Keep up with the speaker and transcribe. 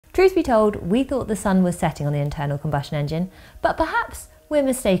Truth be told, we thought the sun was setting on the internal combustion engine, but perhaps we're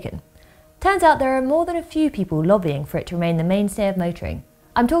mistaken. Turns out there are more than a few people lobbying for it to remain the mainstay of motoring.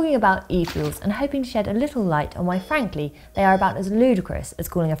 I'm talking about e-fuels and hoping to shed a little light on why, frankly, they are about as ludicrous as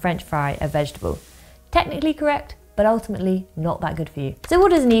calling a French fry a vegetable. Technically correct, but ultimately not that good for you. So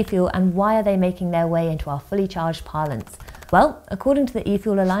what is an e-fuel and why are they making their way into our fully charged parlance? Well, according to the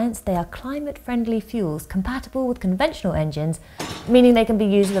e-fuel alliance, they are climate-friendly fuels compatible with conventional engines, meaning they can be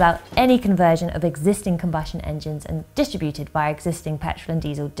used without any conversion of existing combustion engines and distributed via existing petrol and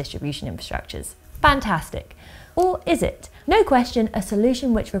diesel distribution infrastructures. Fantastic. Or is it? No question, a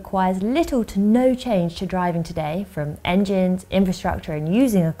solution which requires little to no change to driving today, from engines, infrastructure and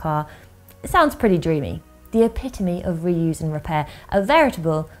using a car. It sounds pretty dreamy. The epitome of reuse and repair, a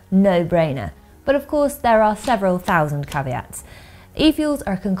veritable no-brainer. But of course, there are several thousand caveats. E-fuels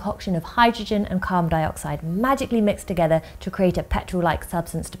are a concoction of hydrogen and carbon dioxide magically mixed together to create a petrol-like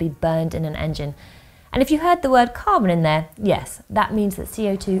substance to be burned in an engine. And if you heard the word carbon in there, yes, that means that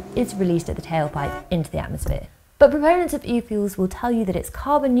CO2 is released at the tailpipe into the atmosphere. But proponents of e-fuels will tell you that it's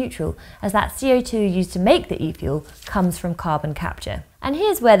carbon neutral, as that CO2 used to make the e-fuel comes from carbon capture. And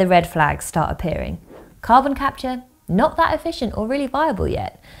here's where the red flags start appearing. Carbon capture, not that efficient or really viable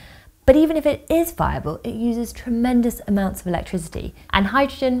yet. But even if it is viable, it uses tremendous amounts of electricity. And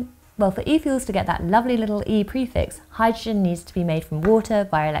hydrogen, well, for e-fuels to get that lovely little E prefix, hydrogen needs to be made from water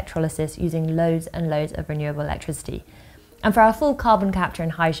via electrolysis using loads and loads of renewable electricity. And for our full carbon capture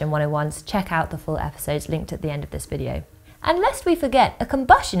and hydrogen 101s, check out the full episodes linked at the end of this video. And lest we forget, a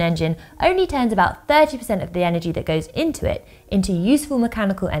combustion engine only turns about 30% of the energy that goes into it into useful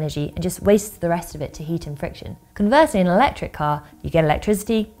mechanical energy and just wastes the rest of it to heat and friction. Conversely, in an electric car, you get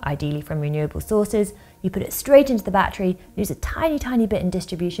electricity, ideally from renewable sources, you put it straight into the battery, lose a tiny bit in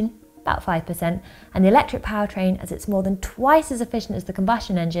distribution, about 5%, and the electric powertrain, as it's more than twice as efficient as the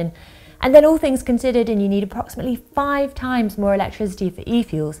combustion engine, and then all things considered, and you need approximately 5 times more electricity for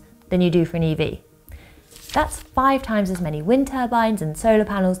e-fuels than you do for an EV. That's 5 times as many wind turbines and solar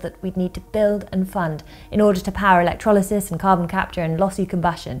panels that we'd need to build and fund in order to power electrolysis and carbon capture and lossy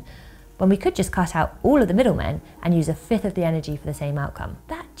combustion, when we could just cut out all of the middlemen and use 1/5 of the energy for the same outcome.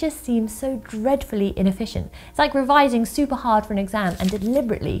 That just seems so dreadfully inefficient. It's like revising super hard for an exam and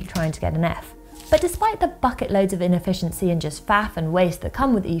deliberately trying to get an F. But despite the bucket loads of inefficiency and just faff and waste that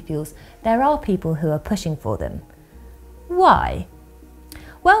come with e-fuels, there are people who are pushing for them. Why?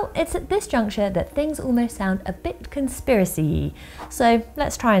 Well, it's at this juncture that things almost sound a bit conspiracy-y, so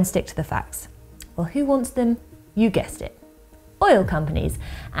let's try and stick to the facts. Well, who wants them? You guessed it. Oil companies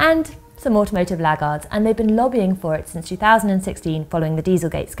and some automotive laggards, and they've been lobbying for it since 2016 following the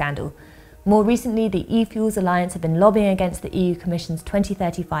Dieselgate scandal. More recently, the e-Fuels Alliance have been lobbying against the EU Commission's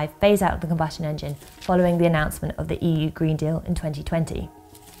 2035 phase-out of the combustion engine following the announcement of the EU Green Deal in 2020.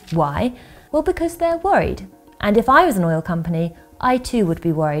 Why? Well, because they're worried. And if I was an oil company, I too would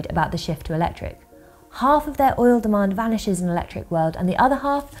be worried about the shift to electric. Half of their oil demand vanishes in an electric world, and the other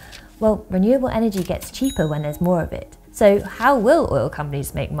half, well, renewable energy gets cheaper when there's more of it. So how will oil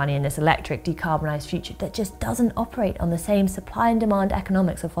companies make money in this electric, decarbonised future that just doesn't operate on the same supply and demand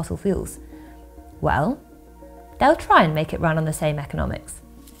economics of fossil fuels? Well, they'll try and make it run on the same economics.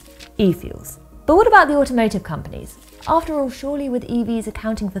 E-fuels. But what about the automotive companies? After all, surely with EVs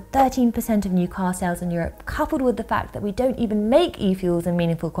accounting for 13% of new car sales in Europe, coupled with the fact that we don't even make e-fuels in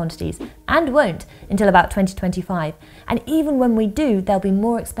meaningful quantities, and won't until about 2025, and even when we do, they'll be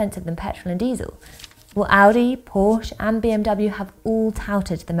more expensive than petrol and diesel. Well, Audi, Porsche and BMW have all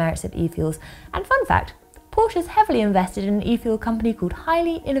touted the merits of e-fuels, and fun fact, Porsche's heavily invested in an e-fuel company called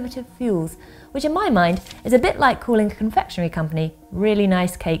Highly Innovative Fuels, which in my mind is a bit like calling a confectionery company really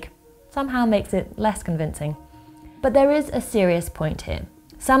nice cake. Somehow makes it less convincing. But there is a serious point here.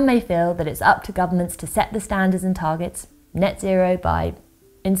 Some may feel that it's up to governments to set the standards and targets, net zero by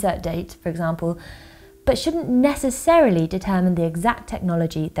insert date, for example, but shouldn't necessarily determine the exact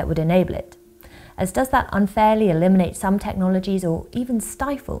technology that would enable it, as does that unfairly eliminate some technologies or even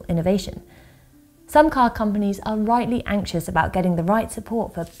stifle innovation. Some car companies are rightly anxious about getting the right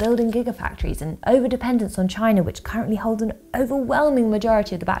support for building gigafactories and over-dependence on China, which currently holds an overwhelming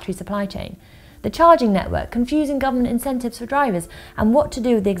majority of the battery supply chain, the charging network, confusing government incentives for drivers, and what to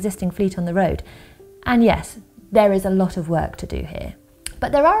do with the existing fleet on the road. And yes, there is a lot of work to do here.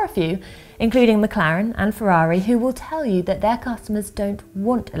 But there are a few, including McLaren and Ferrari, who will tell you that their customers don't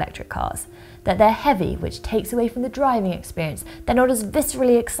want electric cars, that they're heavy, which takes away from the driving experience, they're not as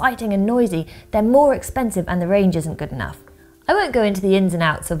viscerally exciting and noisy, they're more expensive, and the range isn't good enough. I won't go into the ins and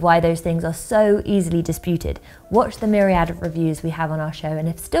outs of why those things are so easily disputed. Watch the myriad of reviews we have on our show, and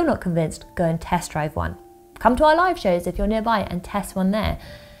if still not convinced, go and test drive one. Come to our live shows if you're nearby and test one there.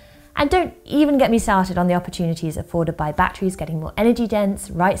 And don't even get me started on the opportunities afforded by batteries getting more energy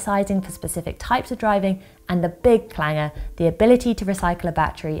dense, right sizing for specific types of driving, and the big clanger, the ability to recycle a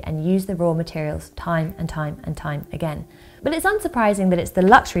battery and use the raw materials time and time and time again. But it's unsurprising that it's the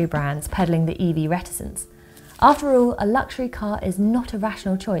luxury brands peddling the EV reticence. After all, a luxury car is not a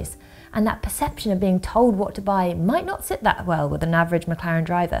rational choice, and that perception of being told what to buy might not sit that well with an average McLaren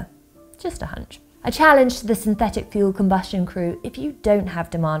driver. Just a hunch. A challenge to the synthetic fuel combustion crew: if you don't have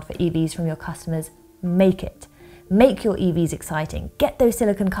demand for EVs from your customers, make it. Make your EVs exciting, get those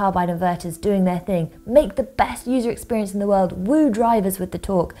silicon carbide inverters doing their thing, make the best user experience in the world, woo drivers with the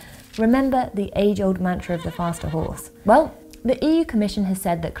talk. Remember the age-old mantra of the faster horse. Well, the EU Commission has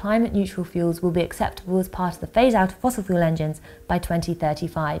said that climate neutral fuels will be acceptable as part of the phase out of fossil fuel engines by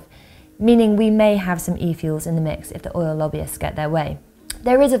 2035, meaning we may have some e-fuels in the mix if the oil lobbyists get their way.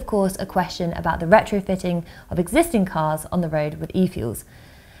 There is, of course, a question about the retrofitting of existing cars on the road with e-fuels.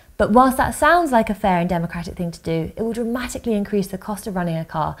 But whilst that sounds like a fair and democratic thing to do, it will dramatically increase the cost of running a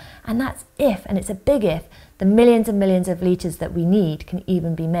car, and that's if, and it's a big if, the millions and millions of litres that we need can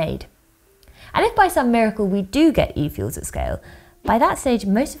even be made. And if by some miracle we do get e-fuels at scale, by that stage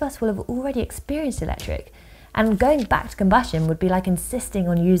most of us will have already experienced electric, and going back to combustion would be like insisting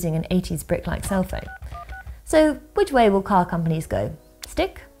on using an 80s brick-like cell phone. So which way will car companies go?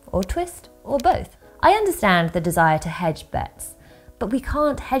 Stick or twist or both? I understand the desire to hedge bets, but we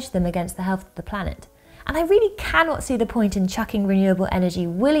can't hedge them against the health of the planet. And I really cannot see the point in chucking renewable energy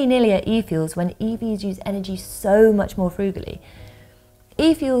willy-nilly at e-fuels when EVs use energy so much more frugally.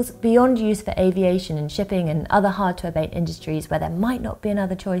 E-fuels, beyond use for aviation and shipping and other hard-to-abate industries where there might not be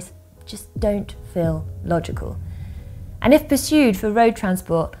another choice, just don't feel logical. And if pursued for road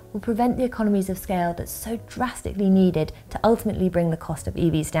transport, will prevent the economies of scale that's so drastically needed to ultimately bring the cost of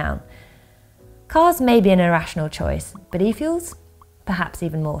EVs down. Cars may be an irrational choice, but e-fuels? Perhaps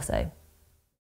even more so.